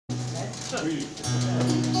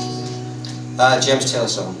James Taylor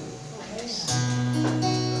song.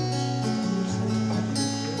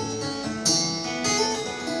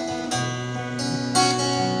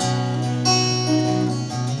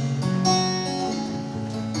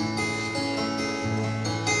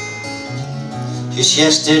 Just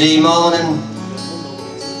yesterday morning,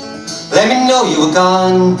 let me know you were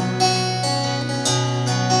gone.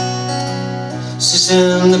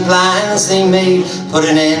 System, the plans they made put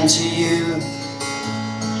an end to you.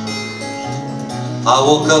 I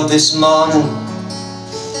woke up this morning,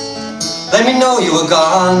 let me know you were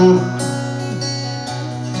gone.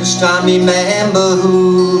 Just trying to remember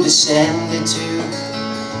who descended to.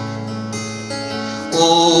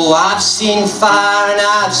 Oh, I've seen fire and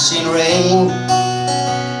I've seen rain,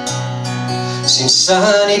 seen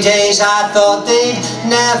sunny days I thought they'd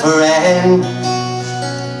never end,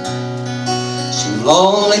 seen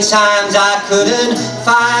lonely times I couldn't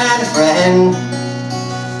find a friend.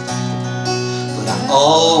 But I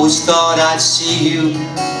always thought I'd see you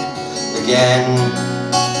again.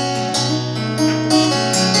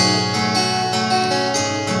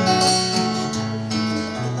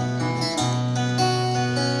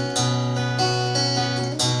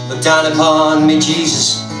 Look down upon me,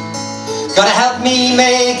 Jesus, gotta help me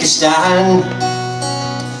make a stand.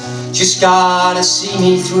 Just gotta see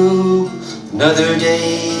me through another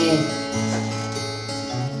day.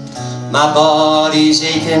 My body's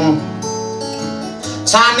aching,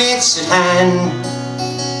 time it's at hand.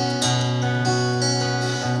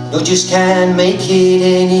 No, just can't make it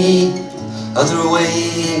any other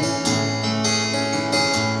way.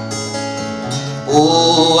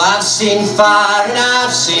 Oh, I've seen fire and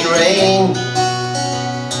I've seen rain,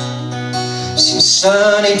 seen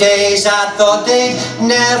sunny days I thought they'd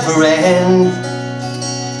never end,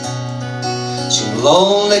 seen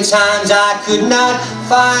lonely times I could not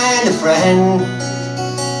find a friend.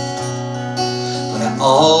 But I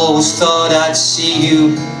always thought I'd see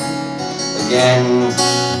you again.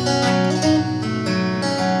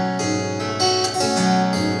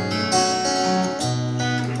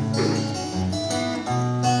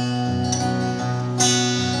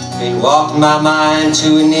 Been walking my mind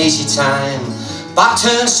to an easy time, back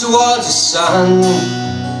turns towards the sun.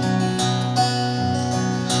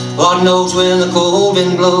 Lord knows when the cold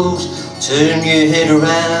wind blows, turn your head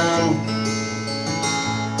around.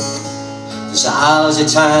 There's hours of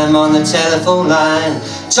time on the telephone line,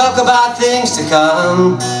 talk about things to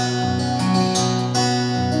come.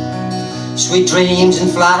 Sweet dreams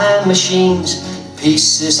and flying machines,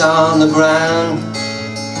 pieces on the ground.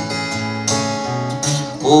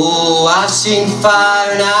 Oh, I've seen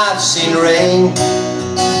fire and I've seen rain,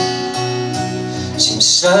 seen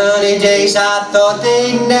sunny days I thought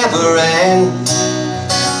they'd never end,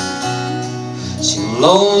 seen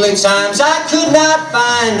lonely times I could not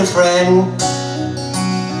find a friend.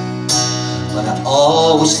 But I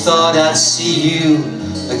always thought I'd see you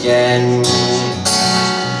again.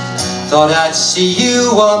 Thought I'd see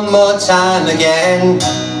you one more time again.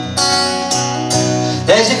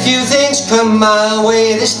 There's a few things come my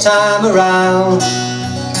way this time around.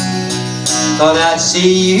 Thought I'd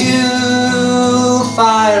see you,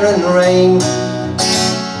 fire and rain.